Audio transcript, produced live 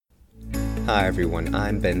Hi everyone,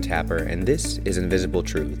 I'm Ben Tapper, and this is Invisible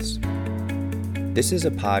Truths. This is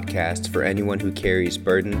a podcast for anyone who carries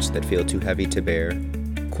burdens that feel too heavy to bear,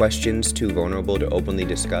 questions too vulnerable to openly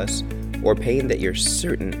discuss, or pain that you're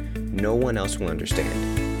certain no one else will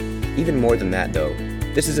understand. Even more than that, though,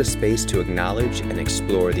 this is a space to acknowledge and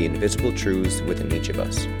explore the invisible truths within each of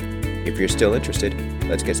us. If you're still interested,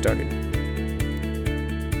 let's get started.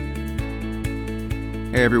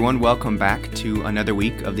 Hey everyone, welcome back to another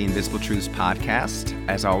week of the Invisible Truths podcast.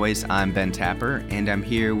 As always, I'm Ben Tapper, and I'm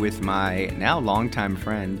here with my now longtime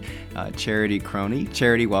friend, Charity Croney.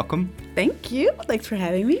 Charity, welcome. Thank you. Thanks for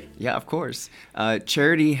having me. Yeah, of course.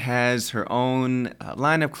 Charity has her own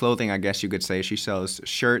line of clothing, I guess you could say. She sells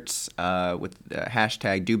shirts with the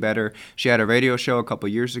hashtag Do Better. She had a radio show a couple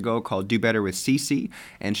years ago called Do Better with Cece,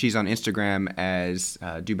 and she's on Instagram as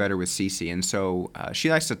Do Better with Cece. And so she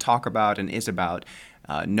likes to talk about and is about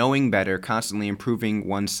knowing better, constantly improving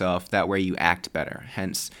oneself. That way you act better.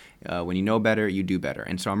 Hence, when you know better, you do better.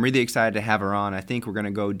 And so I'm really excited to have her on. I think we're going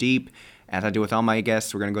to go deep. As I do with all my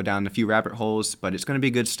guests, we're going to go down a few rabbit holes, but it's going to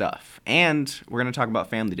be good stuff. And we're going to talk about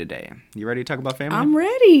family today. You ready to talk about family? I'm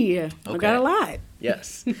ready. Okay. I got a lot.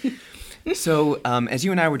 Yes. So, as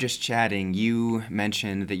you and I were just chatting, you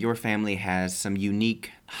mentioned that your family has some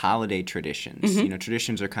unique holiday traditions. Mm-hmm. You know,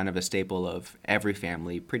 traditions are kind of a staple of every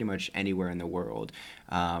family, pretty much anywhere in the world.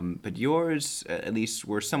 But yours, at least,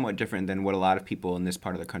 were somewhat different than what a lot of people in this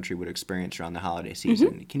part of the country would experience around the holiday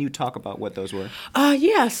season. Mm-hmm. Can you talk about what those were?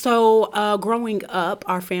 So growing up,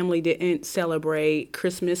 our family didn't celebrate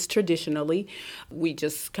Christmas traditionally. We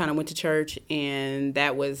just kind of went to church, and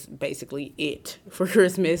that was basically it for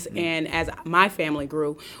Christmas. Mm-hmm. And as my family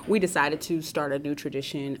grew, we decided to start a new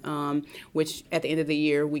tradition, which at the end of the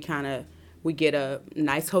year, we get a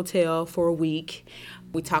nice hotel for a week.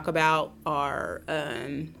 We talk about our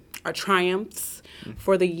triumphs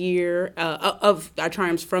for the year, of our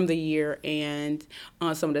triumphs from the year, and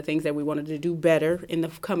some of the things that we wanted to do better in the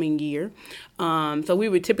coming year. So we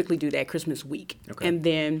would typically do that Christmas week. Okay. And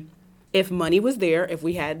then if money was there, if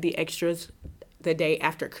we had the extras the day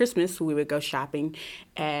after Christmas, we would go shopping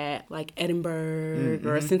at like Edinburgh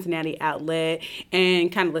or a Cincinnati outlet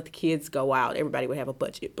and kind of let the kids go out. Everybody would have a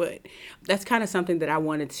budget. But that's kind of something that I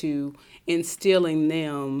wanted to instill in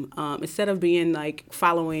them, instead of being like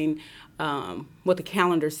following what the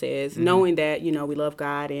calendar says, knowing that, you know, we love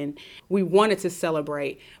God and we wanted to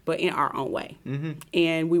celebrate, but in our own way. Mm-hmm.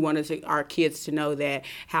 And we wanted our kids to know that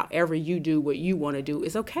however you do what you want to do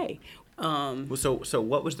is okay. So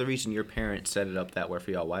what was the reason your parents set it up that way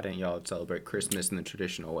for y'all? Why didn't y'all celebrate Christmas in the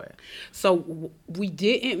traditional way? So we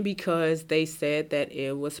didn't because they said that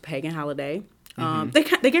it was a pagan holiday.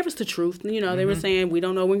 They gave us the truth. You know, they were saying we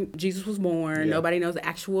don't know when Jesus was born. Yeah. Nobody knows the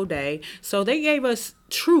actual day. So they gave us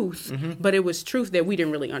truth, but it was truth that we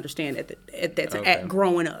didn't really understand at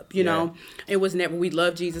growing up. You know, it was never, we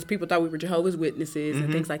loved Jesus. People thought we were Jehovah's Witnesses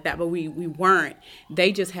and things like that, but we weren't.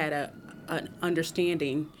 They just had an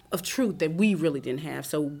understanding of truth that we really didn't have.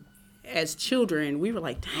 So as children, we were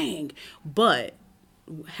like, dang, but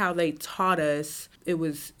how they taught us,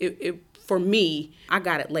 it for me, I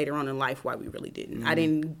got it later on in life why we really didn't. I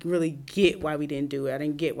didn't really get why we didn't do it. I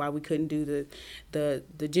didn't get why we couldn't do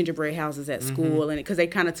the gingerbread houses at school, and because they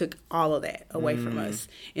kind of took all of that away from us.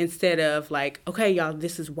 Instead of like, okay, y'all,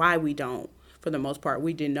 this is why we don't. For the most part,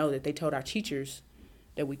 we didn't know that they told our teachers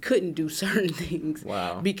that we couldn't do certain things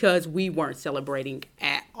because we weren't celebrating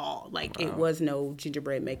at all. Like it was no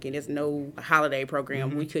gingerbread making. There's no holiday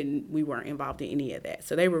program. We weren't involved in any of that.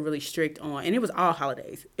 So they were really strict on, and it was all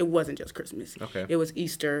holidays. It wasn't just Christmas. Okay. It was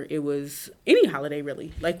Easter. It was any holiday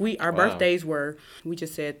really. Like our birthdays we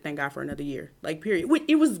just said, thank God for another year. Like period.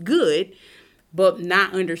 It was good, but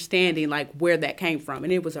not understanding like where that came from.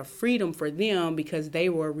 And it was a freedom for them because they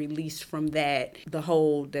were released from the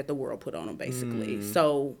hold that the world put on them, basically.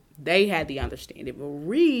 So they had the understanding. But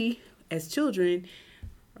we, as children,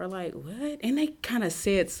 are like, what? And they kind of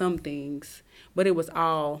said some things, but it was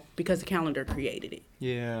all because the calendar created it.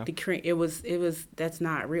 Yeah. It was that's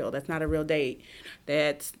not real. That's not a real date.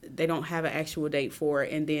 They don't have an actual date for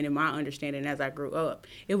it. And then in my understanding as I grew up,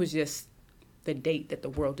 it was just the date that the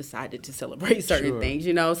world decided to celebrate certain things,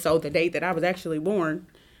 you know. So the date that I was actually born,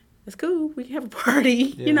 it's cool. We can have a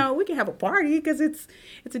party, you know. We can have a party because it's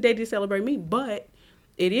a day to celebrate me. But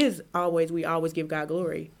it is we always give God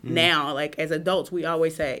glory. Now, like as adults, we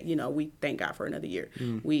always say, you know, we thank God for another year.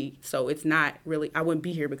 So it's not really, I wouldn't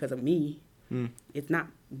be here because of me. It's not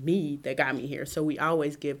me that got me here. So we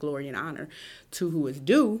always give glory and honor to who is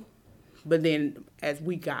due. But then as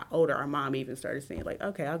we got older, our mom even started saying, like,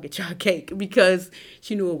 okay, I'll get y'all cake because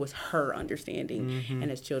she knew it was her understanding.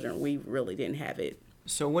 And as children, we really didn't have it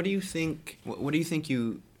So what do you think? What do you think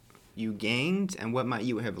you gained, and what might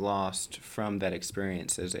you have lost from that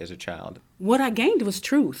experience as a child? What I gained was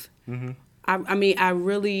truth. I mean, I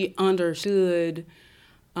really understood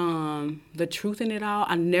the truth in it all.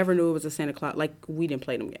 I never knew it was a Santa Claus. Like, we didn't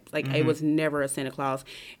play them games. Like, it was never a Santa Claus.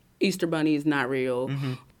 Easter Bunny is not real.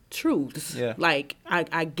 Truths. Yeah. Like,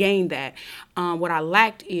 I gained that. What I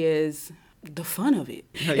lacked is the fun of it.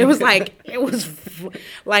 It was like,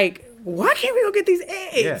 why can't we go get these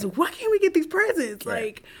eggs? Yeah. Why can't we get these presents? Right.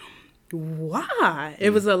 Like, why? It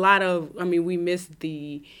was a lot of, I mean, we missed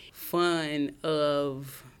the fun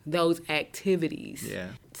of those activities. Yeah.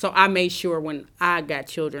 So I made sure when I got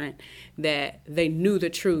children that they knew the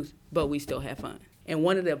truth, but we still had fun. And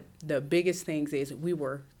one of the biggest things is we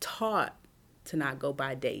were taught to not go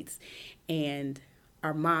by dates. And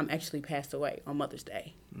our mom actually passed away on Mother's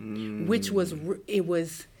Day, which was, it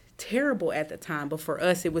was terrible at the time. But for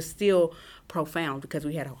us, it was still profound because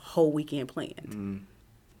we had a whole weekend planned.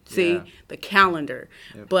 See, Yeah. the calendar.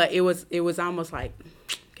 Yep. But it was almost like,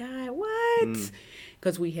 God, what?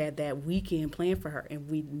 Because we had that weekend planned for her, and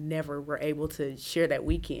we never were able to share that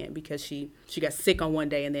weekend because she got sick on one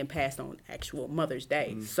day and then passed on actual Mother's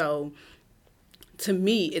Day. So to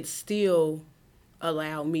me, it still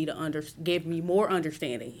allowed me to give me more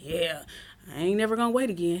understanding. Yeah, I ain't never gonna wait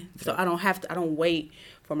again. So I don't wait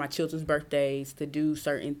for my children's birthdays to do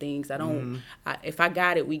certain things. I don't. If I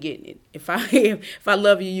got it, we getting it. If I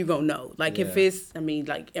love you, you gonna know. Like, if it's, when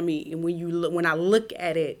when I look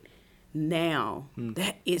at it now,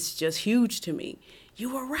 that it's just huge to me.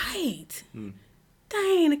 You were right.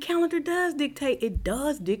 Dang, the calendar does dictate. It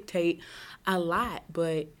does dictate a lot,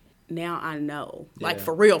 but now I know. Like, Yeah.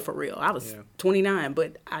 for real. I was Yeah. 29,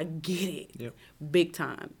 but I get it. Yep. Big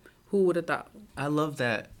time. Who would have thought? I love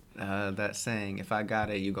that saying, if I got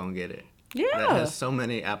it, you gonna get it. Yeah. That has so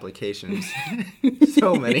many applications.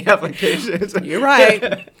 So many applications. You're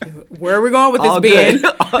right. Where are we going with this, All Ben?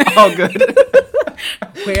 good. All good.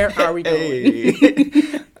 Where are we going?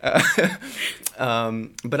 Hey.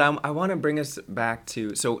 But I want to bring us back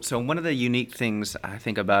to so one of the unique things I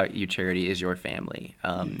think about you, Charity, is your family.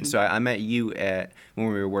 So I met you when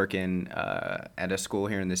we were working at a school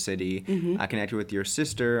here in the city. I connected with your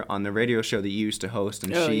sister on the radio show that you used to host,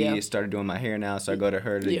 and she started doing my hair now, so I go to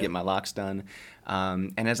her to get my locks done.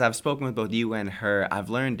 And as I've spoken with both you and her,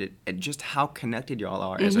 I've learned just how connected you all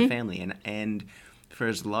are as a family, and for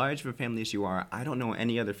as large of a family as you are, I don't know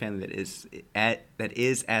any other family that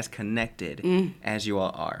is as connected as you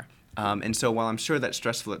all are. And so while I'm sure that's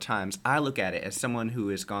stressful at times, I look at it as someone who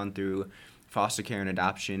has gone through foster care and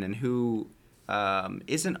adoption and who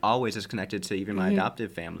isn't always as connected to even my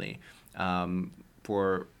adoptive family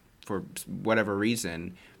for whatever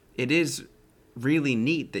reason. It is really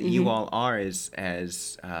neat that you all are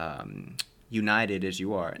as united as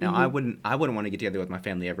you are. Now, I wouldn't want to get together with my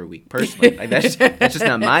family every week personally. Like, that's just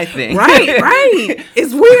not my thing. Right.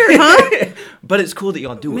 It's weird, huh? But it's cool that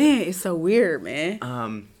y'all do it. Man, it's so weird, man.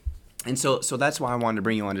 And so that's why I wanted to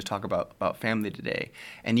bring you on to talk about family today.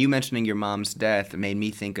 And you mentioning your mom's death made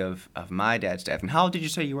me think of my dad's death. And how old did you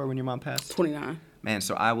say you were when your mom passed? 29. Man,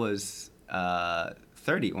 so I was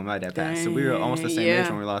 30 when my dad passed. So we were almost the same age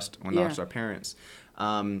when we lost our parents.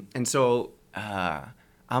 And so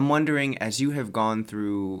I'm wondering, as you have gone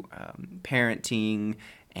through parenting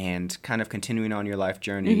and kind of continuing on your life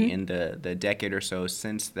journey in the decade or so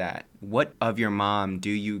since that, what of your mom do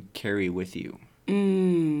you carry with you?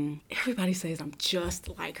 Everybody says I'm just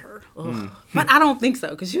like her. But I don't think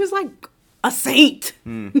so, because she was like a saint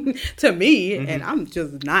to me, and I'm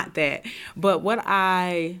just not that. But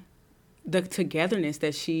the togetherness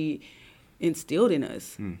that she instilled in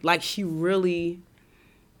us, like, she really...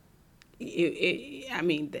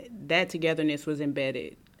 that togetherness was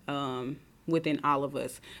embedded within all of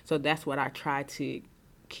us. So that's what I try to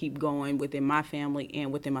keep going within my family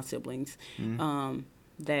and within my siblings.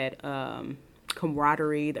 That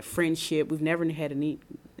camaraderie, the friendship. We've never had we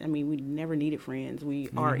never needed friends. We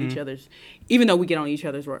are each other's, even though we get on each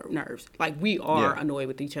other's nerves. Like, we are annoyed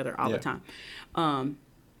with each other all the time.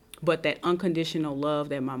 But that unconditional love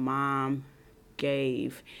that my mom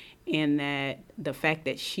gave, and that the fact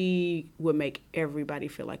that she would make everybody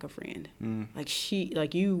feel like a friend. Like, she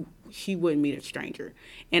wouldn't meet a stranger.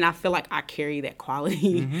 And I feel like I carry that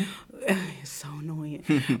quality. It's so annoying.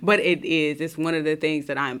 But it's one of the things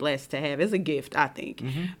that I'm blessed to have. It's a gift, I think.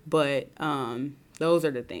 But those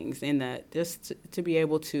are the things. And just to be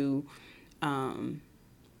able to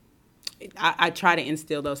I try to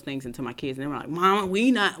instill those things into my kids, and they're like, "Mama,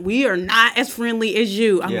 we are not as friendly as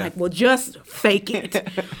you." I'm like, "Well, just fake it."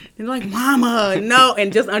 And they're like, "Mama, no,"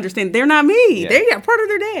 and just understand they're not me. They are part of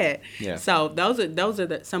their dad. Yeah. So those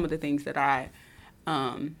are some of the things that I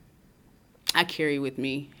carry with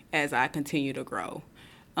me as I continue to grow.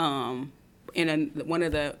 One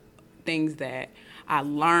of the things that I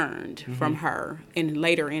learned from her, and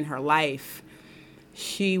later in her life,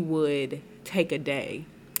 she would take a day.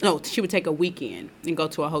 No, she would take a weekend and go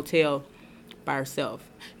to a hotel by herself,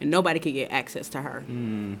 and nobody could get access to her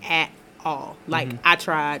at all. Like, I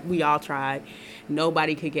tried, we all tried.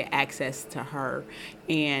 Nobody could get access to her.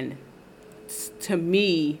 And to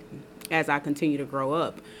me, as I continue to grow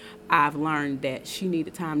up, I've learned that she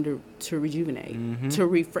needed time to rejuvenate, to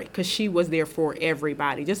refresh, because she was there for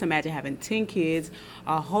everybody. Just imagine having 10 kids,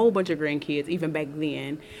 a whole bunch of grandkids. Even back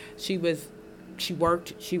then, she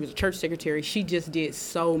worked, she was a church secretary. She just did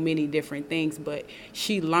so many different things, but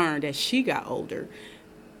she learned as she got older,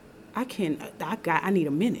 I need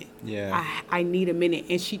a minute. Yeah. I need a minute.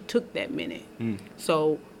 And she took that minute.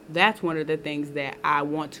 So that's one of the things that I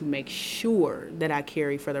want to make sure that I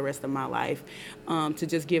carry for the rest of my life, to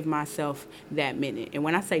just give myself that minute. And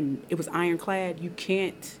when I say it was ironclad, you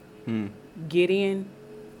can't get in,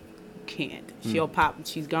 you can't. She'll pop,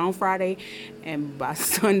 she's gone Friday, and by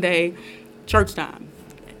Sunday, church time,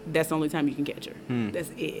 that's the only time you can catch her. That's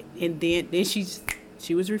it. And then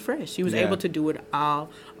she was refreshed. She was able to do it all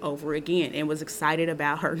over again, and was excited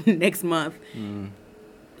about her next month,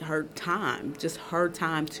 her time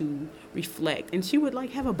to reflect. And she would like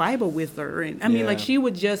have a Bible with her, and I mean, like, she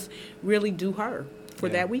would just really do her for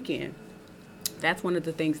that weekend. That's one of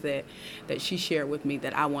the things that she shared with me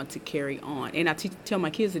that I want to carry on, and I tell my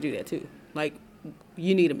kids to do that too. Like,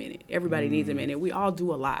 you need a minute. Everybody needs a minute. We all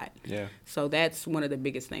do a lot. Yeah. So that's one of the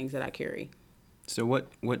biggest things that I carry. So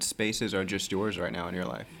what spaces are just yours right now in your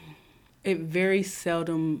life? It very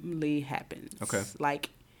seldomly happens. Okay. Like,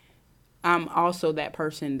 I'm also that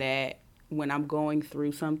person that when I'm going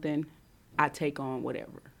through something, I take on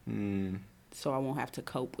whatever. So I won't have to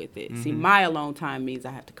cope with it. See, my alone time means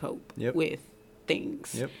I have to cope with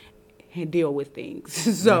things. And deal with things.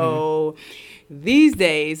 So these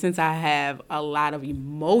days, since I have a lot of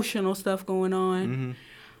emotional stuff going on,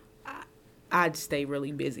 I stay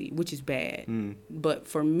really busy, which is bad. But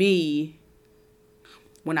for me,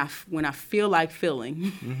 when I feel like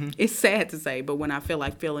feeling, it's sad to say, but when I feel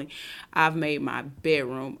like feeling, I've made my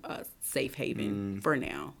bedroom a safe haven for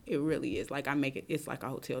now. It really is. Like, it's like a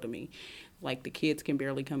hotel to me. Like, the kids can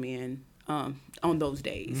barely come in on those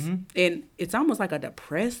days. And it's almost like a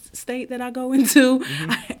depressed state that I go into.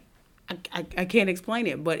 I can't explain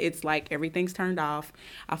it, but it's like everything's turned off.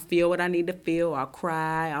 I feel what I need to feel. I'll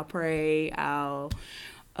cry, I'll pray, I'll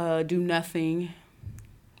do nothing,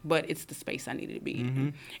 but it's the space I needed to be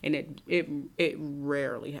in. And it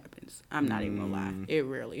rarely happens. I'm not even gonna lie. It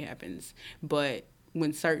rarely happens. But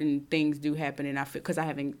when certain things do happen, and I feel, because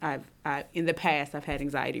I've in the past I've had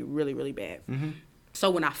anxiety really, really bad. So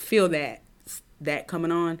when I feel that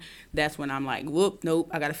coming on, that's when I'm like, whoop, nope,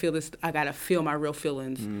 I gotta feel this. I gotta feel my real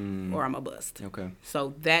feelings, or I'm a bust. Okay.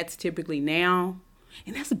 So that's typically now,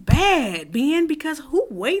 and that's bad, Ben, because who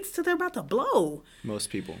waits till they're about to blow? Most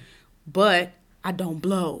people. But I don't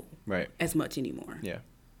blow as much anymore. Yeah.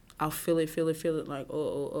 I'll feel it, like,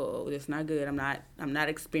 oh, that's not good. I'm not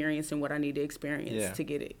experiencing what I need to experience to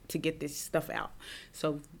get this stuff out.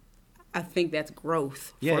 So I think that's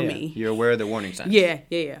growth for me. You're aware of the warning signs. Yeah.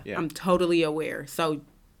 I'm totally aware. So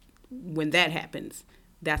when that happens,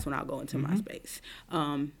 that's when I'll go into my space.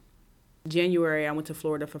 January, I went to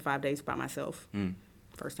Florida for 5 days by myself.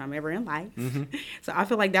 First time ever in life. So I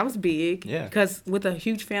feel like that was big. Yeah. Because with a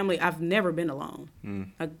huge family, I've never been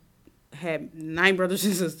alone. I had 9 brothers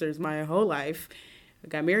and sisters my whole life. I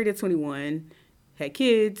got married at 21, had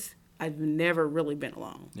kids. I've never really been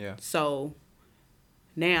alone. Yeah. So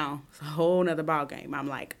now it's a whole nother ball game. I'm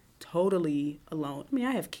like totally alone. I mean,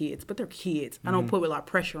 I have kids, but they're kids. I don't put a lot of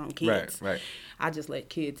pressure on kids. Right. I just let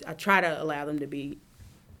kids. I try to allow them to be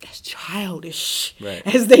as childish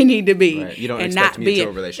as they need to be. Right. You don't expect me to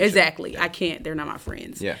a relationship. Exactly. I can't. They're not my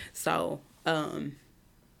friends. Yeah. So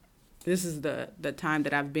this is the time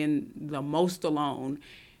that I've been the most alone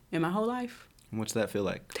in my whole life. What's that feel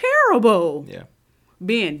like? Terrible. Yeah.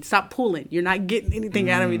 Ben, stop pulling. You're not getting anything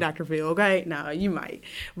out of me, Dr. Phil, okay? No, you might.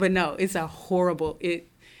 But no, it's a horrible,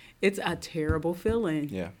 it's a terrible feeling.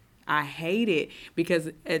 Yeah. I hate it because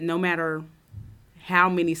no matter how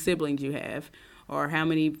many siblings you have or how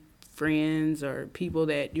many friends or people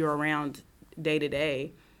that you're around day to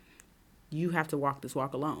day, you have to walk this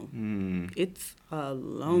walk alone. It's a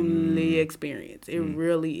lonely experience. It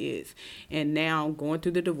really is. And now going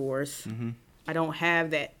through the divorce, I don't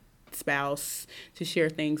have that spouse to share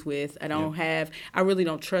things with. I really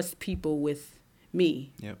don't trust people with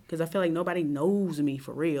me. Because I feel like nobody knows me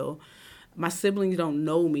for real. My siblings don't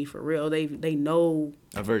know me for real. They know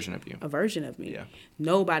a version of you. A version of me. Yeah.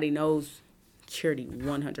 Nobody knows Charity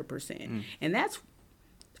 100%. And that's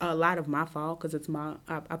a lot of my fault because it's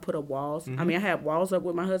I put up walls. I mean, I have walls up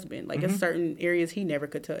with my husband. Like, in certain areas he never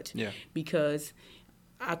could touch. Yeah. Because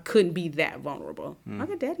I couldn't be that vulnerable. I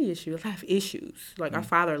got daddy issues. I have issues. Like, our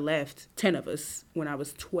father left 10 of us when I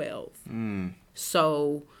was 12.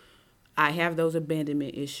 So I have those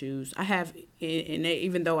abandonment issues. I have, and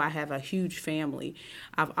even though I have a huge family,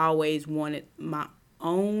 I've always wanted my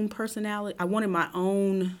own personality. I wanted my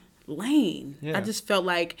own lane. Yeah. I just felt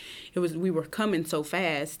like we were coming so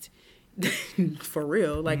fast. For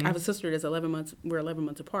real. Like, I have a sister that's 11 months. We're 11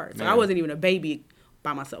 months apart. So I wasn't even a baby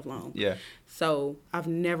by myself long. Yeah. So I've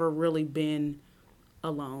never really been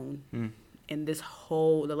alone. And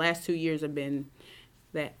the last 2 years have been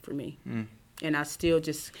that for me. And I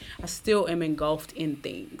still am engulfed in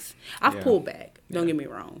things. I've pulled back. Don't get me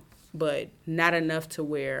wrong, but not enough to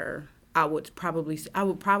where I would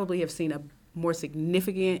probably have seen a more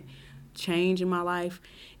significant change in my life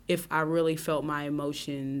if I really felt my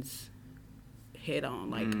emotions head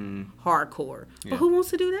on, like hardcore. But who wants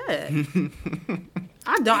to do that?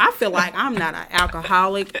 I don't. I feel like I'm not an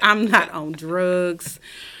alcoholic. I'm not on drugs.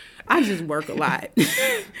 I just work a lot.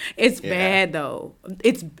 It's bad though.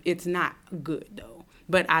 It's not good though.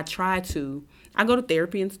 But I try to. I go to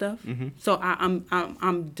therapy and stuff. So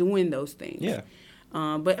I'm doing those things. Yeah.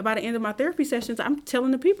 But by the end of my therapy sessions, I'm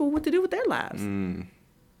telling the people what to do with their lives.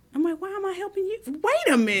 I'm like, why am I helping you?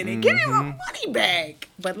 Wait a minute, give me my money back.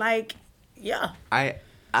 But like, yeah. I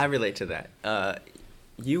relate to that.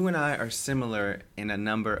 You and I are similar in a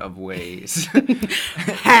number of ways.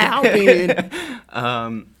 How, Ben?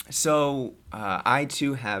 So I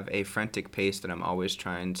too have a frantic pace that I'm always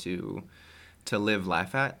trying to live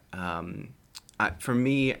life at. For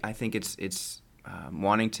me, I think it's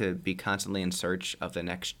wanting to be constantly in search of the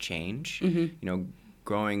next change. You know,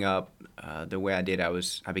 growing up the way I did,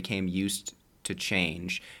 I became used to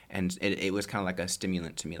change, and it was kind of like a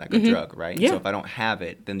stimulant to me, like a drug, right? Yeah. So if I don't have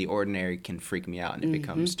it, then the ordinary can freak me out, and it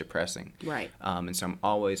becomes depressing. Right. And so I'm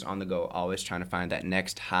always on the go, always trying to find that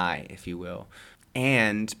next high, if you will.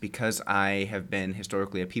 And because I have been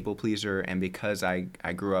historically a people pleaser, and because I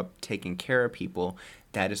grew up taking care of people,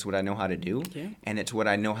 that is what I know how to do. Yeah. And it's what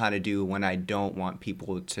I know how to do when I don't want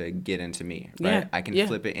people to get into me. Right? Yeah. I can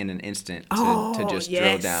flip it in an instant to just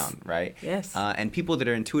drill down, right? Yes. And people that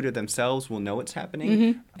are intuitive themselves will know what's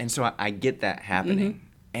happening. And so I get that happening.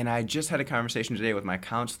 And I just had a conversation today with my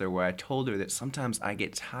counselor where I told her that sometimes I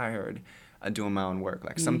get tired of doing my own work.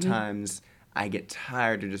 Like sometimes I get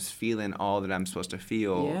tired of just feeling all that I'm supposed to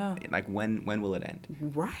feel. Yeah. Like when will it end?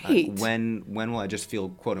 Right. When will I just feel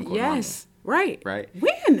quote unquote normal? Right. Right.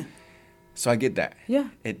 When? So I get that. Yeah.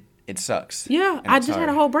 It sucks. Yeah. I just had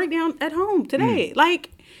a whole breakdown at home today. Like,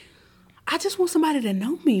 I just want somebody to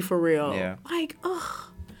know me for real. Yeah. Like,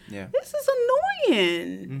 this is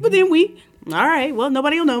annoying. But then all right, well,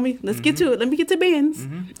 nobody will know me. Let's get to it. Let me get to Ben's.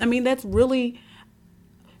 I mean, that's really,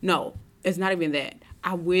 no, it's not even that.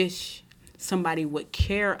 I wish somebody would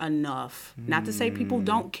care enough, not to say people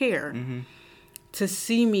don't care, to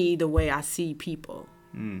see me the way I see people.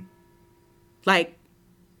 Like,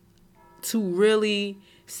 to really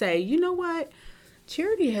say, you know what?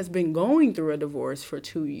 Charity has been going through a divorce for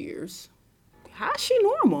 2 years. How is she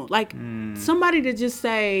normal? Like, somebody to just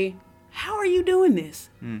say, how are you doing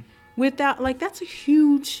this? Without, like, that's a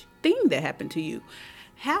huge thing that happened to you.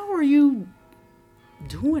 How are you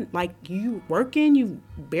doing? Like, you working, you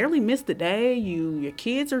barely missed a day, your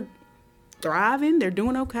kids are thriving, they're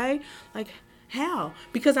doing okay. Like, how?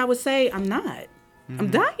 Because I would say I'm not. I'm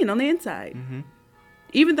dying on the inside.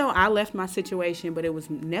 Even though I left my situation, but it was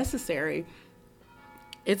necessary,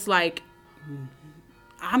 it's like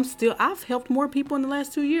I've helped more people in the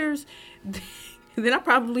last 2 years than I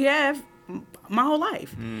probably have my whole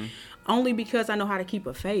life. Only because I know how to keep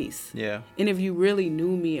a face. Yeah. And if you really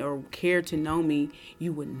knew me or cared to know me,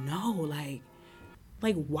 you would know, like,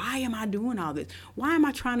 why am I doing all this? Why am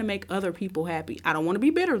I trying to make other people happy? I don't want to be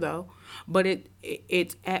bitter, though, but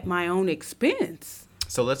it's at my own expense.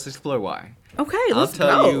 So let's explore why. Okay, let's go.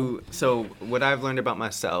 I'll tell you, so what I've learned about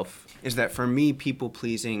myself is that for me,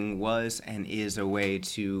 people-pleasing was and is a way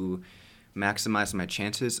to maximize my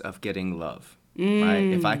chances of getting love.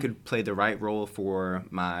 Right? If I could play the right role for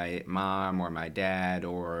my mom or my dad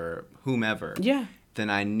or whomever, then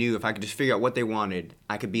I knew if I could just figure out what they wanted,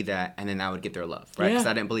 I could be that, and then I would get their love, right? Because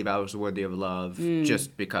I didn't believe I was worthy of love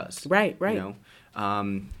just because. Right. You know?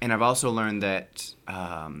 And I've also learned that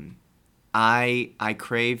I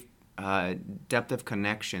crave depth of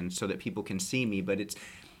connection so that people can see me, but it's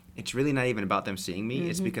really not even about them seeing me.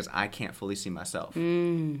 It's because I can't fully see myself,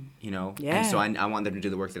 you know? Yeah. And so I want them to do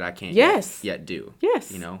the work that I can't yet do.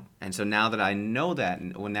 Yes. You know? And so now that I know that,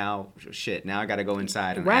 well, now I got to go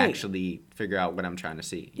inside and Right. actually figure out what I'm trying to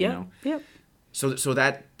see, you Yep. know? Yep. So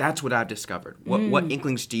that's what I've discovered. What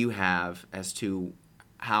inklings do you have as to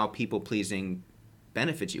how people-pleasing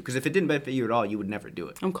benefits you? Because if it didn't benefit you at all, you would never do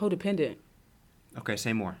it. I'm codependent. Okay,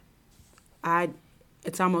 say more.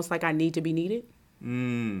 It's almost like I need to be needed.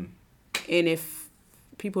 And if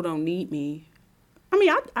people don't need me, I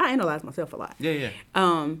mean, I analyze myself a lot. Yeah.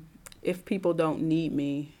 If people don't need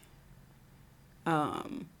me,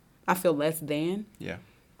 I feel less than. Yeah.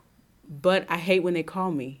 But I hate when they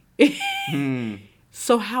call me.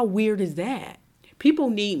 So how weird is that?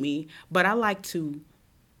 People need me, but I like to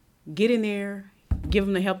get in there, give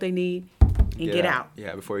them the help they need, and get out.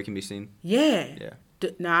 Yeah, before you can be seen. Yeah. Yeah.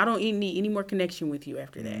 No, I don't need any more connection with you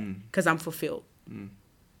after that because I'm fulfilled.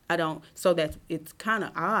 I don't. So it's kind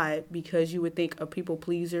of odd because you would think a people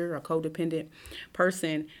pleaser, a codependent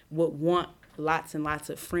person would want lots and lots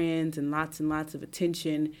of friends and lots of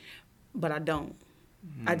attention, but I don't.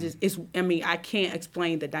 I can't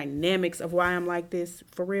explain the dynamics of why I'm like this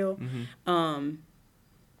for real. But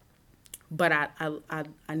I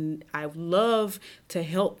love to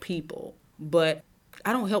help people, but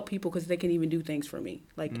I don't help people because they can even do things for me.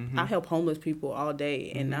 Like I help homeless people all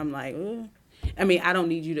day, and I'm like, ugh. I mean, I don't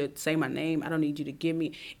need you to say my name. I don't need you to give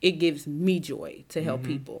me. It gives me joy to help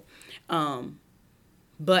people,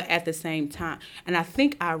 but at the same time, and I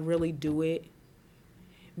think I really do it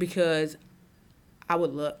because I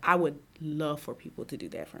would love for people to do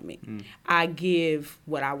that for me. I give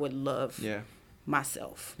what I would love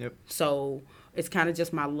myself. Yep. So it's kind of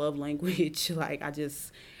just my love language. Like I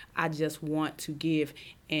just want to give,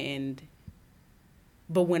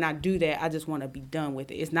 but when I do that, I just want to be done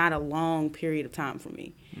with it. It's not a long period of time for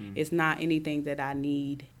me. It's not anything that I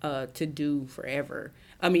need to do forever.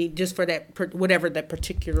 I mean, just for that, whatever that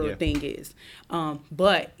particular thing is.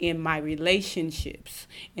 But in my relationships,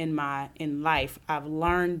 in life, I've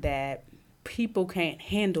learned that people can't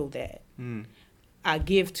handle that. I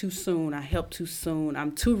give too soon. I help too soon.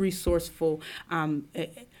 I'm too resourceful.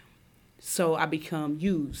 So I become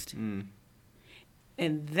used.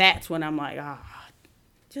 And that's when I'm like,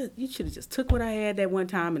 you should have just took what I had that one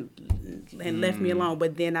time and left me alone.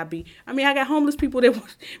 But then I got homeless people that would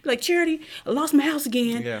be like, Charity, I lost my house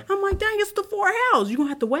again. Yeah. I'm like, dang, it's the 4 house. You're going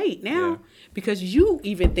to have to wait now because you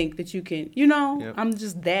even think that you can, I'm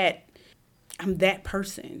just that. I'm that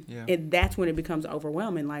person. Yeah. And that's when it becomes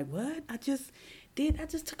overwhelming. Like, what? I just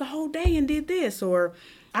took a whole day and did this. Or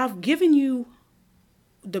I've given you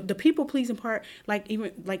the people pleasing part, like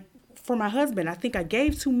even like for my husband, I think I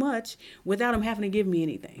gave too much without him having to give me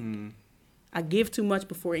anything. I give too much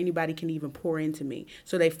before anybody can even pour into me.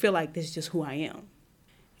 So they feel like this is just who I am.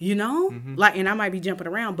 Like, and I might be jumping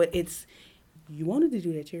around, but you wanted to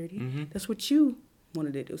do that, Charity. That's what you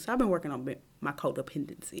wanted to do. So I've been working on my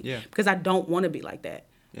codependency because I don't want to be like that.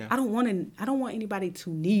 Yeah. I don't want anybody to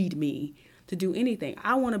need me to do anything.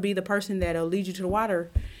 I want to be the person that'll lead you to the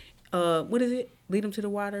water. What is it? Lead them to the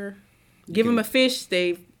water. Give them a fish.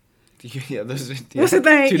 Yeah, those are, what's the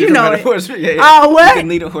thing? You know it. What? You can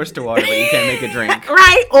lead a horse to water, but you can't make it drink.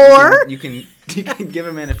 Right? Or you can give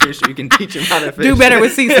a man a fish, or you can teach him how to fish. Do better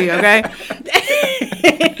with Cece, okay?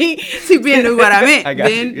 See, Ben knew what I meant.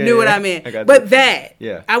 Ben knew what I meant. But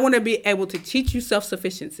I want to be able to teach you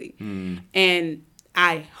self-sufficiency, and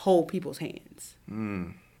I hold people's hands.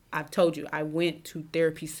 I've told you, I went to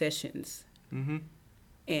therapy sessions,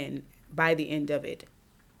 and by the end of it,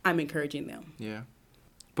 I'm encouraging them. Yeah.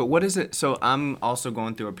 But what is it? So I'm also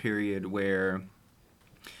going through a period where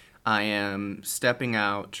I am stepping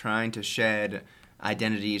out, trying to shed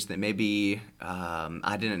identities that maybe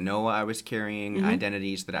I didn't know I was carrying,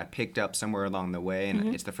 identities that I picked up somewhere along the way,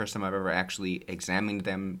 and it's the first time I've ever actually examined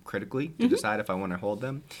them critically to decide if I want to hold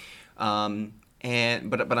them. But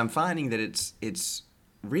I'm finding that it's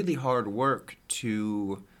really hard work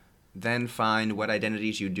to then find what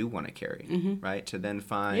identities you do want to carry, right? To then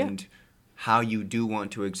find how you do want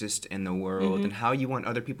to exist in the world and how you want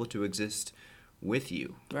other people to exist with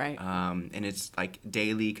you. Right. And it's like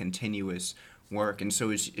daily, continuous work. And so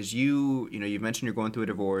as you've mentioned you're going through a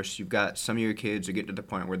divorce, you've got some of your kids are getting to the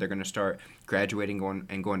point where they're going to start graduating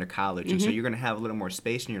going to college. And so you're going to have a little more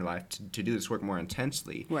space in your life to do this work more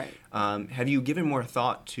intensely. Right. Have you given more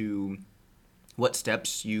thought to what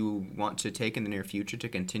steps you want to take in the near future to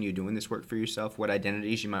continue doing this work for yourself, what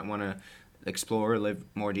identities you might want to explore or live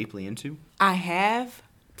more deeply into? I have,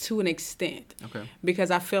 to an extent. Okay. Because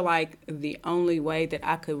I feel like the only way that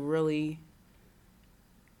I could really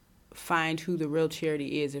find who the real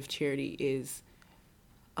Charity is if Charity is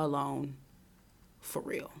alone for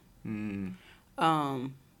real. Mm.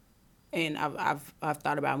 And I've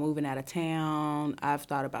thought about moving out of town. I've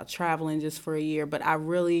thought about traveling just for a year. But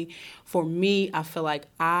for me, I feel like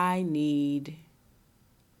I need.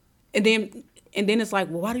 And then it's like,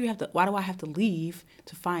 well, why do I have to leave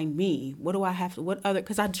to find me?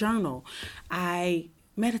 Because I journal, I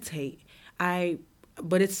meditate,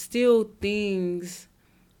 but it's still things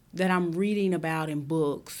that I'm reading about in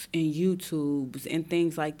books and YouTubes and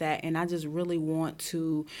things like that. And I just really want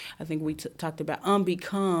to, I think we talked about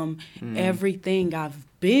unbecome everything I've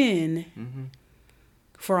been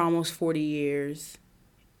for almost 40 years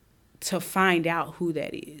to find out who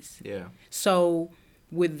that is. Yeah. So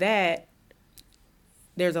with that,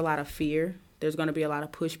 there's a lot of fear. There's going to be a lot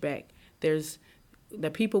of pushback. There's the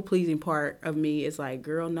people-pleasing part of me is like,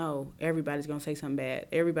 girl, no, everybody's going to say something bad.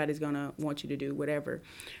 Everybody's going to want you to do whatever.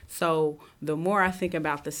 So the more I think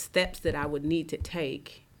about the steps that I would need to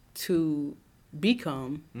take to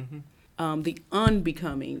become, the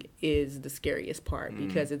unbecoming is the scariest part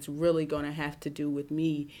because it's really going to have to do with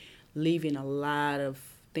me leaving a lot of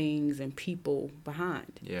things and people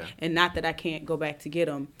behind. Yeah. And not that I can't go back to get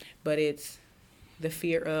them, but it's the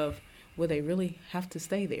fear of, will they really have to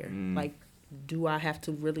stay there? Like, do I have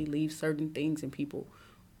to really leave certain things and people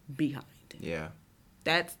behind? Yeah.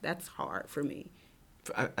 That's hard for me.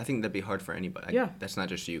 I think that'd be hard for anybody. Yeah. That's not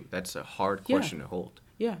just you. That's a hard question to hold.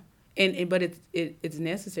 Yeah. But it's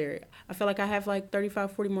necessary. I feel like I have like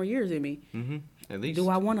 35, 40 more years in me. Mm-hmm. At least. Do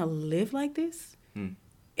I want to live like this?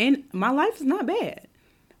 And my life is not bad.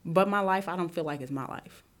 But my life, I don't feel like it's my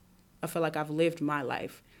life. I feel like I've lived my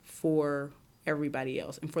life for everybody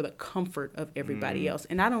else and for the comfort of everybody else.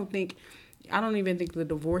 And I don't even think the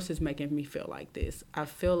divorce is making me feel like this. I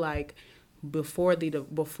feel like before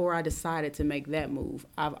I decided to make that move,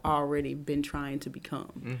 I've already been trying to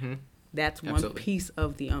become. That's one piece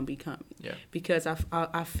of the unbecoming. Yeah. Because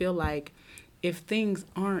I feel like if things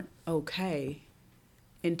aren't okay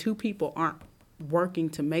and two people aren't working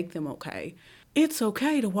to make them okay, it's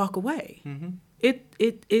okay to walk away.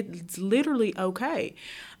 It's literally okay.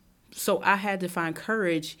 So I had to find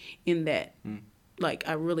courage in that. Like,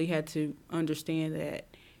 I really had to understand that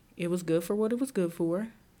it was good for what it was good for.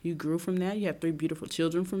 You grew from that. You have 3 beautiful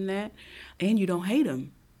children from that. And you don't hate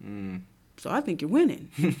them. So I think you're winning.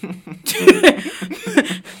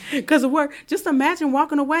 Because of work. Just imagine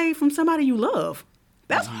walking away from somebody you love.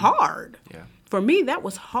 That's hard. Yeah. For me, that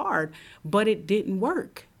was hard. But it didn't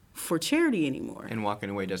work for Charity anymore. And walking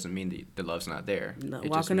away doesn't mean the love's not there. No, it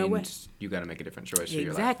walking just away. means you got to make a different choice for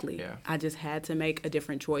your life. Exactly. Yeah. I just had to make a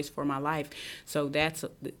different choice for my life. So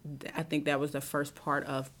I think that was the first part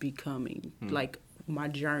of becoming, like, my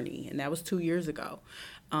journey. And that was 2 years ago.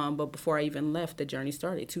 But before I even left, the journey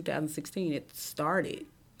started. 2016, it started.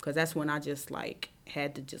 Because that's when I just, like,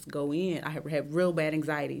 had to just go in. I had real bad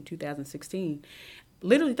anxiety, 2016.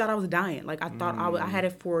 Literally thought I was dying. Like, I thought I had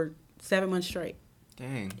it for 7 months straight.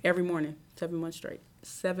 Dang. Every morning, 7 months straight.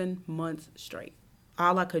 7 months straight.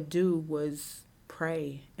 All I could do was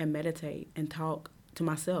pray and meditate and talk to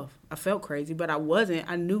myself. I felt crazy, but I wasn't.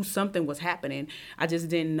 I knew something was happening. I just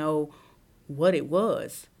didn't know what it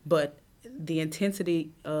was. But the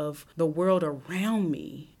intensity of the world around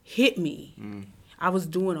me hit me. I was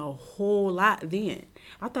doing a whole lot then.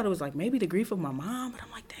 I thought it was like maybe the grief of my mom, but I'm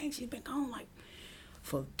like, dang, she's been gone like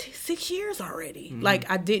for 6 years already. Like,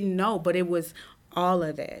 I didn't know, but it was all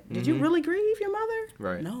of that. Did you really grieve your mother?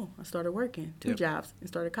 Right. No, I started working 2 jobs and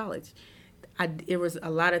started college. It was a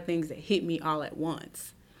lot of things that hit me all at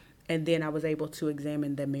once. And then I was able to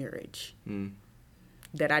examine the marriage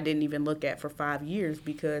that I didn't even look at for 5 years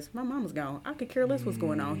because my mom was gone. I could care less what's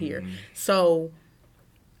going on here. So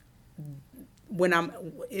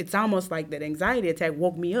it's almost like that anxiety attack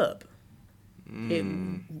woke me up.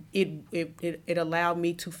 It allowed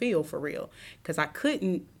me to feel for real because I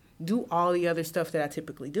couldn't do all the other stuff that I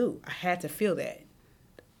typically do. I had to feel that.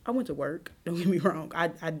 I went to work. Don't get me wrong.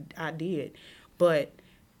 I did. But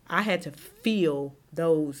I had to feel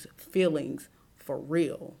those feelings for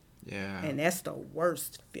real. Yeah. And that's the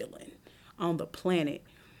worst feeling on the planet.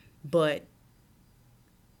 But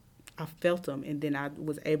I felt them. And then I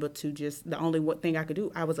was able to the only thing I could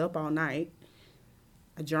do, I was up all night.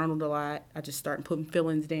 I journaled a lot. I just started putting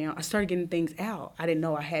feelings down. I started getting things out I didn't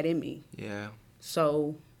know I had in me. Yeah.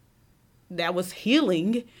 So that was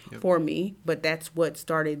healing for me, but that's what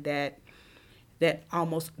started that that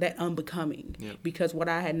unbecoming, because what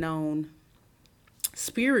I had known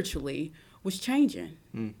spiritually was changing.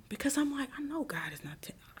 Because I'm like, I know God is not.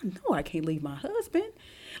 I know I can't leave my husband.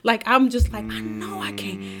 Like, I'm just like, I know I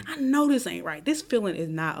can't. I know this ain't right. This feeling is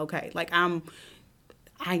not okay. Like,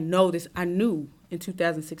 I know this. I knew in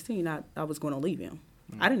 2016 I was going to leave him.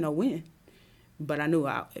 I didn't know when, but I knew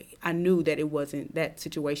that that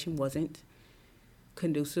situation wasn't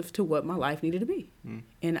conducive to what my life needed to be.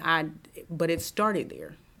 But it started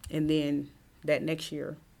there. And then that next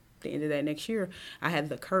year, the end of that next year, I had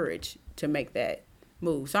the courage to make that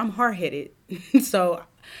move. So I'm hard-headed. So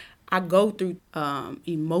I go through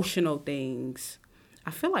emotional things,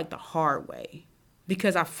 I feel like the hard way,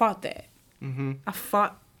 because I fought that. I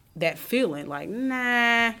fought that feeling like,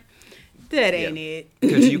 nah, that ain't it.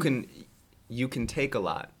 Because you can take a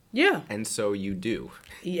lot. Yeah. And so you do.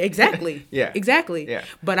 Exactly. Yeah. Exactly. Yeah.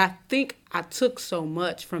 But I think I took so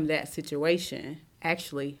much from that situation.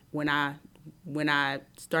 Actually, when I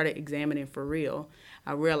started examining for real,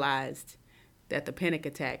 I realized that the panic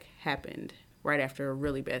attack happened right after a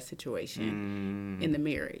really bad situation in the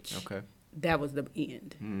marriage. Okay. That was the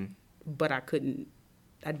end. But I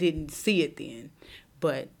didn't see it then.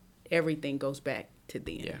 But everything goes back to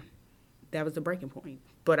then. Yeah. That was the breaking point.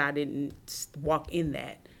 But I didn't walk in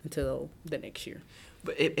that until the next year.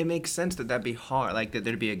 But it makes sense that'd be hard, like that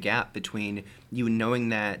there'd be a gap between you knowing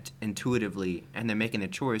that intuitively and then making a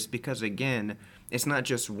choice, because, again, it's not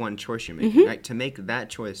just one choice you're making, right? To make that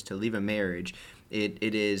choice to leave a marriage, it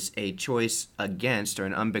is a choice against or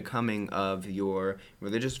an unbecoming of your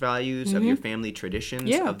religious values, of your family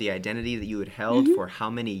traditions, of the identity that you had held for how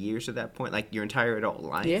many years at that point, like your entire adult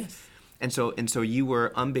life. Yes. And so you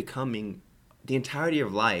were unbecoming the entirety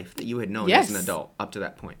of life that you had known as an adult up to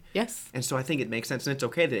that point. Yes. And so I think it makes sense, and it's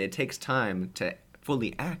okay that it takes time to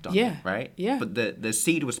fully act on it, right? Yeah. But the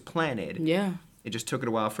seed was planted. Yeah. It just took it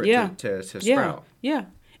a while for it to sprout. Yeah.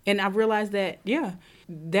 And I realized that,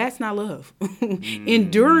 that's not love.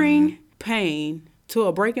 Enduring pain to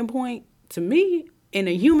a breaking point, to me, in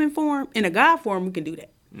a human form, in a God form, we can do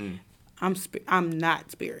that. I'm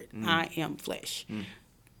not spirit. I am flesh.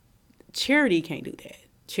 Charity can't do that.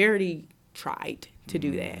 Charity tried to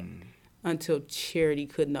do that until Charity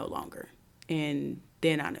could no longer. And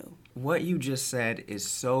then I knew. What you just said is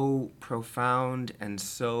so profound and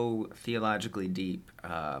so theologically deep.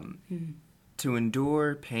 To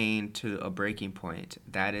endure pain to a breaking point,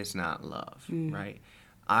 that is not love, right?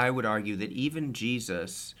 I would argue that even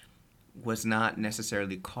Jesus was not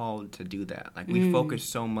necessarily called to do that. Like, we focus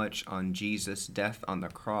so much on Jesus' death on the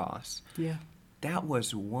cross. Yeah. That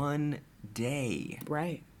was one day.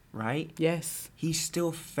 Right. Right? Yes. He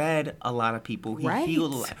still fed a lot of people. He Right.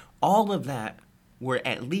 healed a lot. All of that were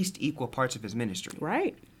at least equal parts of his ministry.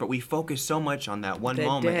 Right. But we focus so much on that one The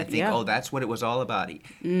moment death, and think, oh, that's what it was all about.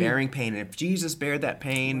 Bearing pain. And if Jesus bared that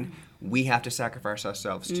pain, we have to sacrifice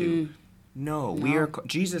ourselves too. No.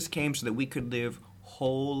 Jesus came so that we could live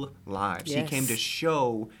whole lives. Yes. He came to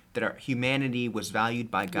show that our humanity was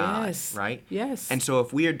valued by God, Yes. right? Yes. And so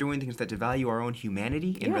if we are doing things that devalue our own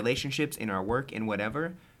humanity in relationships, in our work, in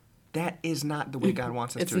whatever, that is not the way God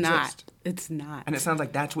wants us to exist. It's not. And it sounds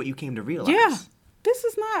like that's what you came to realize. Yeah. This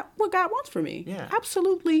is not what God wants for me. Yeah.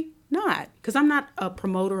 Absolutely not. Because I'm not a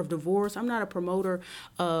promoter of divorce. I'm not a promoter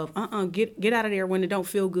of, get out of there when it don't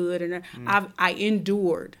feel good. And I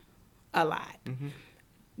endured a lot.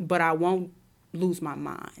 But I won't lose my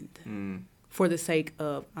mind for the sake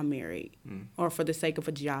of I'm married or for the sake of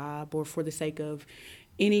a job or for the sake of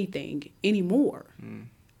anything anymore.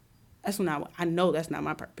 That's not, I know that's not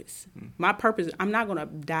my purpose. My purpose, I'm not going to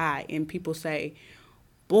die and people say,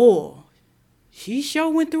 boy, she sure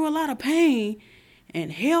went through a lot of pain and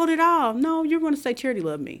held it off. No, you're going to say Charity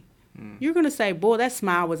loved me. You're going to say, boy, that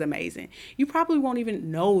smile was amazing. You probably won't even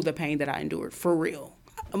know the pain that I endured, for real.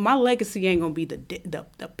 My legacy ain't going to be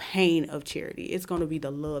the pain of Charity. It's going to be the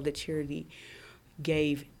love that Charity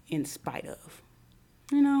gave in spite of.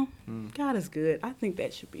 You know, God is good. I think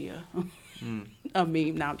that should be a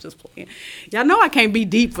meme. Now I'm just playing. Y'all know I can't be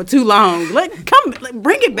deep for too long. Bring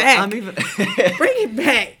it back. Bring it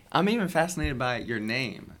back. I'm even fascinated by your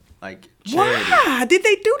name, like Charity. Why did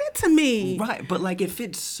they do that to me? Right, but like it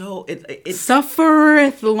fits so. It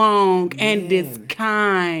suffereth long and is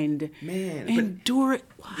kind. Man, endure.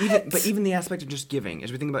 Even the aspect of just giving,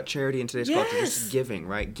 as we think about charity in today's culture, just giving,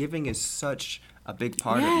 right? Giving is such a big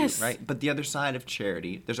part of you, right? But the other side of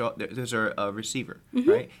charity, there's a receiver,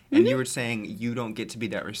 right? And you were saying you don't get to be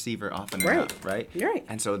that receiver often enough, right? Right.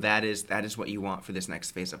 And so that is what you want for this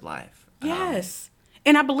next phase of life. Yes.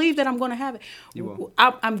 And I believe that I'm going to have it. You will.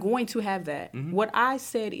 I'm going to have that. What I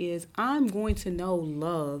said is I'm going to know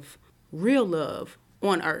love real love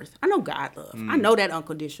on earth. I know God love. I know that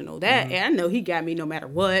unconditional. That and I know he got me no matter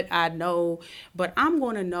what. I know, but I'm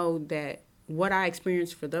going to know that what I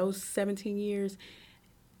experienced for those 17 years,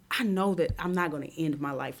 I know that I'm not going to end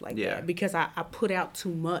my life like that because I put out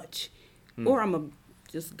too much, or I'm going to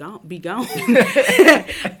just be gone.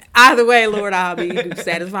 Either way, Lord, I'll be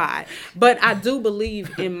satisfied. But I do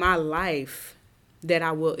believe in my life that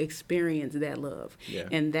I will experience that love. Yeah.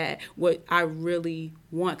 And that what I really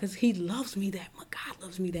want, because he loves me that much. God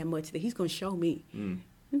loves me that much that he's going to show me.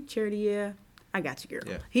 Charity, yeah, I got you,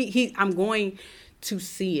 girl. Yeah. I'm going to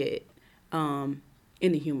see it in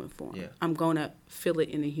the human form. Yeah. I'm going to feel it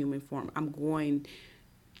in the human form. I'm going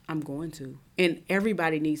to. And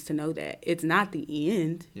everybody needs to know that. It's not the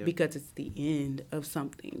end because it's the end of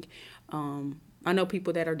something. I know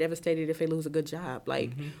people that are devastated if they lose a good job.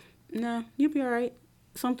 Like, no, you'll be all right.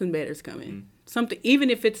 Something better's coming. Something, even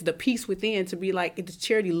if it's the peace within, to be like, it's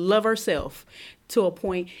Charity, love herself to a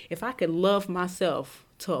point. If I could love myself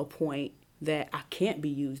to a point that I can't be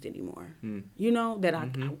used anymore. You know, that I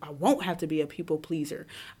won't have to be a people pleaser.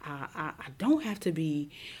 I don't have to be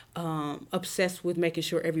obsessed with making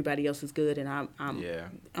sure everybody else is good and I'm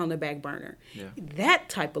on the back burner. Yeah. That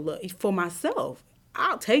type of love for myself,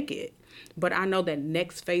 I'll take it. But I know that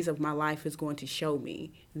next phase of my life is going to show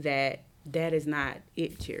me that that is not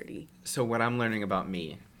it, Charity. So what I'm learning about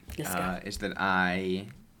me is that I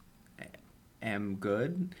am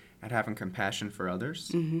good at having compassion for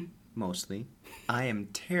others, mostly. I am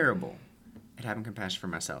terrible at having compassion for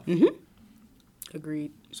myself.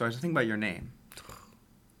 Agreed. So I was thinking about your name.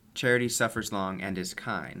 Charity suffers long and is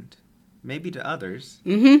kind. Maybe to others.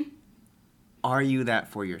 Are you that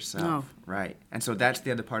for yourself? No. Right. And so that's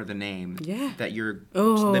the other part of the name that you're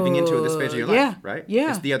Oh, living into at this phase of your life, yeah, right?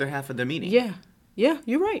 yeah. It's the other half of the meaning. Yeah. Yeah,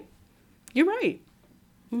 you're right. You're right.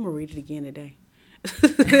 I'm going to read it again today.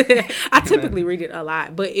 I typically read it a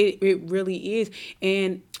lot, but it really is.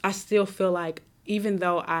 And I still feel like even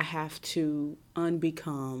though I have to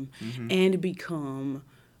unbecome and become,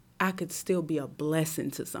 I could still be a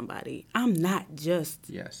blessing to somebody. I'm not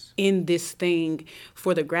just in this thing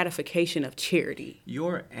for the gratification of charity.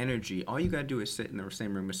 Your energy, all you got to do is sit in the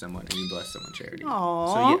same room with someone and you bless someone, Charity.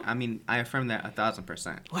 Aww. So, yeah, I mean, I affirm that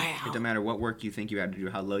 1,000%. Wow. It doesn't matter what work you think you have to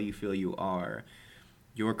do, how low you feel you are,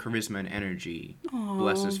 your charisma and energy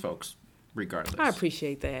blesses folks regardless. I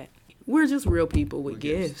appreciate that. We're just real people with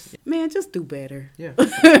gifts. Man, just do better. Yeah.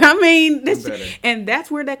 I mean, better. And that's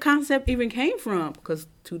where that concept even came from. Because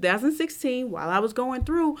 2016, while I was going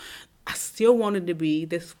through, I still wanted to be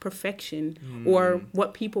this perfection or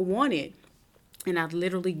what people wanted. And I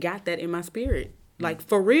literally got that in my spirit. Like,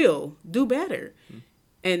 for real, do better.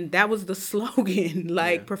 And that was the slogan.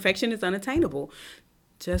 Like, perfection is unattainable.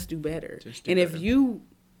 Just do better. If you...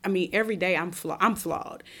 I mean, every day I'm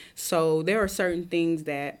flawed. So there are certain things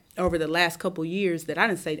that over the last couple years that I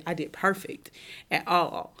didn't say I did perfect at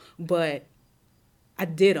all, but I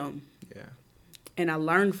did them. Yeah. And I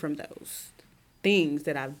learned from those things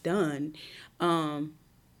that I've done. I'm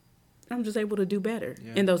just able to do better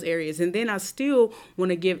in those areas. And then I still want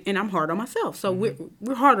to give, and I'm hard on myself. So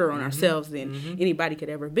we're harder on ourselves than anybody could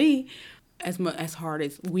ever be. As hard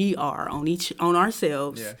as we are on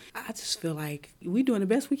ourselves, I just feel like we're doing the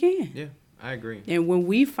best we can. Yeah, I agree. And when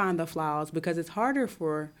we find the flaws, because it's harder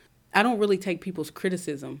I don't really take people's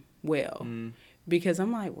criticism well. Because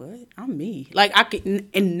I'm like, what? I'm me. Like, I could,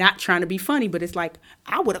 and not trying to be funny, but it's like,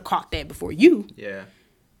 I would have caught that before you. Yeah.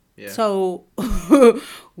 Yeah. So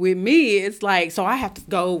with me, it's like, so I have to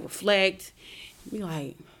go reflect, be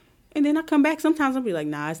like, and then I come back. Sometimes I'll be like,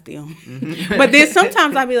 nah, it's them. But then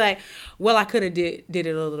sometimes I'll be like, well, I could have did it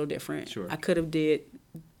a little different. Sure. I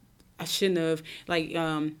shouldn't have. Like,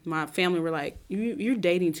 my family were like, you're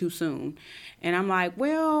dating too soon. And I'm like,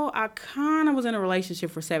 well, I kind of was in a relationship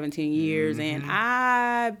for 17 years, and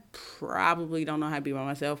I probably don't know how to be by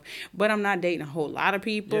myself. But I'm not dating a whole lot of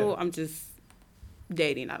people. I'm just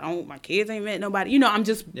dating. My kids ain't met nobody. You know, I'm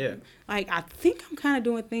just, like, I think I'm kind of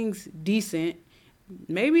doing things decent.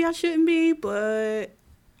 Maybe I shouldn't be, but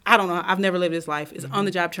I don't know. I've never lived this life. It's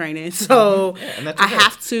on-the-job training. So I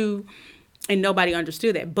have to, and nobody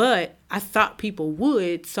understood that. But I thought people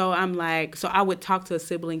would. So I'm like, so I would talk to a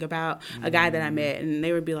sibling about a guy that I met, and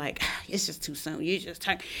they would be like, it's just too soon. You just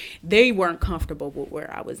talk. They weren't comfortable with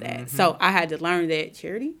where I was at. So I had to learn that,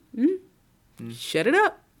 Charity, shut it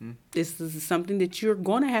up. This is something that you're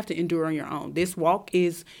going to have to endure on your own. This walk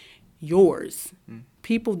is yours.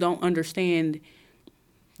 People don't understand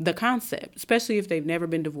the concept, especially if they've never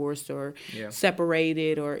been divorced or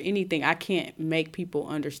separated or anything. I can't make people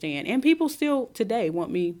understand. And people still today want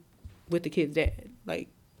me with the kid's dad, like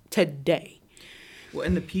today. Well,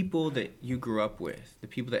 and the people that you grew up with, the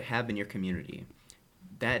people that have been your community,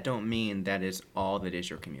 that don't mean that is all that is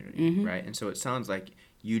your community, right? And so it sounds like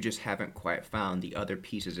you just haven't quite found the other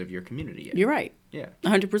pieces of your community yet. You're right. Yeah.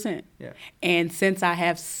 100%. Yeah. And since I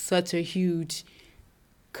have such a huge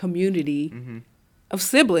community of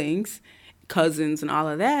siblings, cousins, and all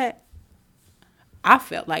of that, I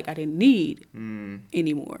felt like I didn't need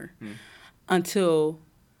anymore until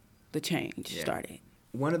the change started.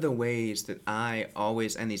 One of the ways that I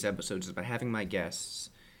always end these episodes is by having my guests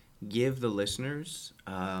give the listeners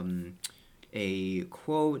a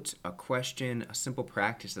quote, a question, a simple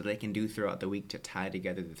practice that they can do throughout the week to tie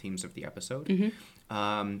together the themes of the episode.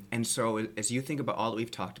 And so as you think about all that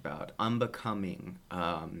we've talked about, unbecoming,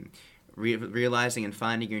 realizing and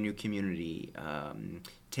finding your new community,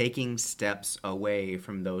 taking steps away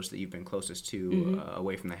from those that you've been closest to,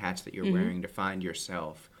 away from the hats that you're wearing to find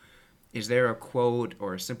yourself, is there a quote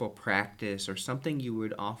or a simple practice or something you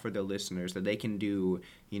would offer the listeners that they can do,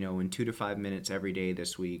 in 2 to 5 minutes every day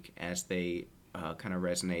this week as they kind of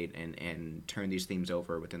resonate and turn these themes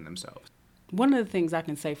over within themselves? One of the things I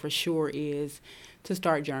can say for sure is to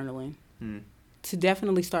start journaling, to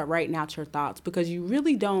definitely start writing out your thoughts, because you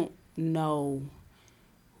really don't know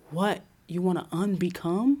what you want to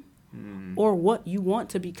unbecome or what you want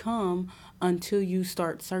to become until you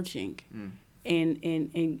start searching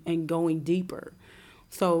and going deeper.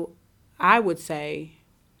 So I would say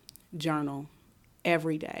journal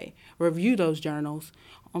every day. Review those journals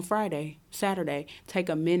on Friday, Saturday. Take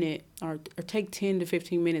a minute or take 10 to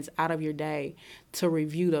 15 minutes out of your day to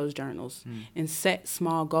review those journals and set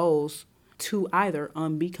small goals to either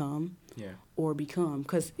unbecome or become,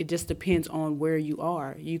 because it just depends on where you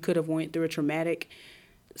are. You could have went through a traumatic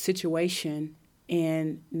situation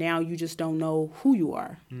and now you just don't know who you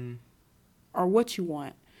are or what you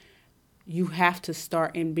want. You have to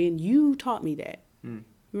start, and Ben, you taught me that.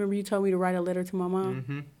 Remember you told me to write a letter to my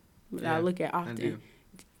mom? Yeah, I look at often. I do.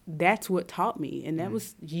 That's what taught me, and that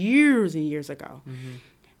was years and years ago.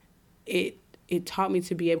 It taught me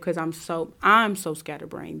to be able, because I'm so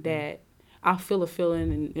scatterbrained that I'll feel a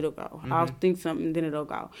feeling and it'll go. I'll think something and then it'll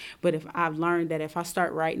go. But if I've learned that if I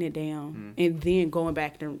start writing it down and then going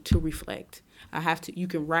back to reflect, you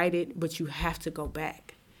can write it, but you have to go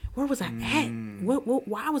back. Where was I at?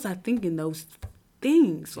 Why was I thinking those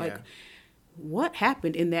things? Like, what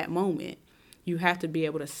happened in that moment? You have to be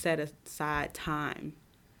able to set aside time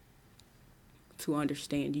to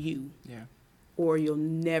understand you. Yeah. Or you'll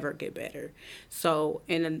never get better. So,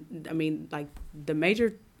 and I mean, like, the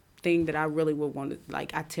major thing that I really would want to,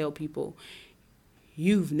 like, I tell people,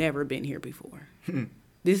 you've never been here before.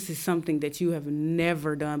 This is something that you have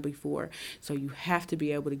never done before. So you have to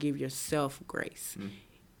be able to give yourself grace.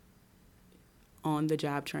 On the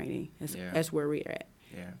job training. That's where we're at.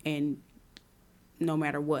 Yeah. And no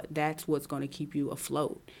matter what, that's what's going to keep you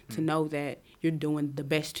afloat, to know that you're doing the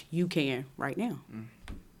best you can right now.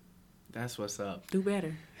 That's what's up. Do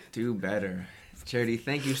better. Do better. Charity,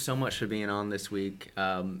 thank you so much for being on this week.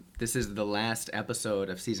 This is the last episode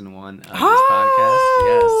of season 1 of this podcast.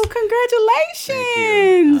 Yes.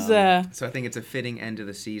 Congratulations. Thank you. So I think it's a fitting end to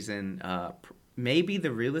the season. Maybe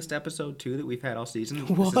the realest episode, too, that we've had all season.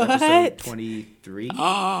 What? This is episode 23.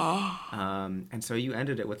 And so you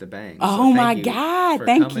ended it with a bang. Oh, my God.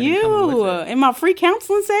 Thank you. In my free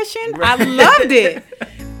counseling session, right. I loved it.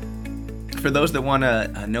 For those that want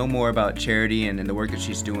to know more about Charity and the work that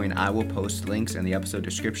she's doing, I will post links in the episode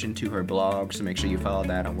description to her blog, so make sure you follow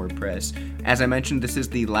that on WordPress. As I mentioned, this is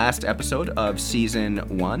the last episode of Season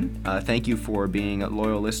 1. Thank you for being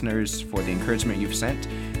loyal listeners, for the encouragement you've sent.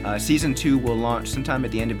 Season 2 will launch sometime at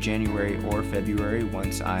the end of January or February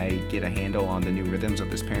once I get a handle on the new rhythms of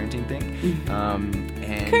this parenting thing.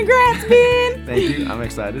 And congrats, Ben! Thank you. I'm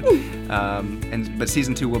excited. But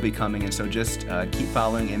Season 2 will be coming, and so just keep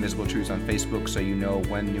following Invisible Truths on Facebook so you know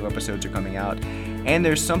when new episodes are coming out. And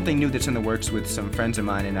there's something new that's in the works with some friends of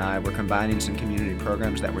mine and I. We're combining some community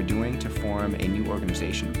programs that we're doing to form a new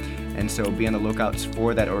organization. And so be on the lookouts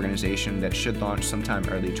for that organization that should launch sometime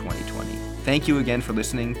early 2020. Thank you again for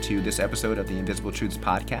listening to this episode of the Invisible Truths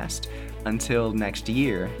podcast. Until next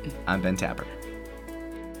year, I'm Ben Tapper.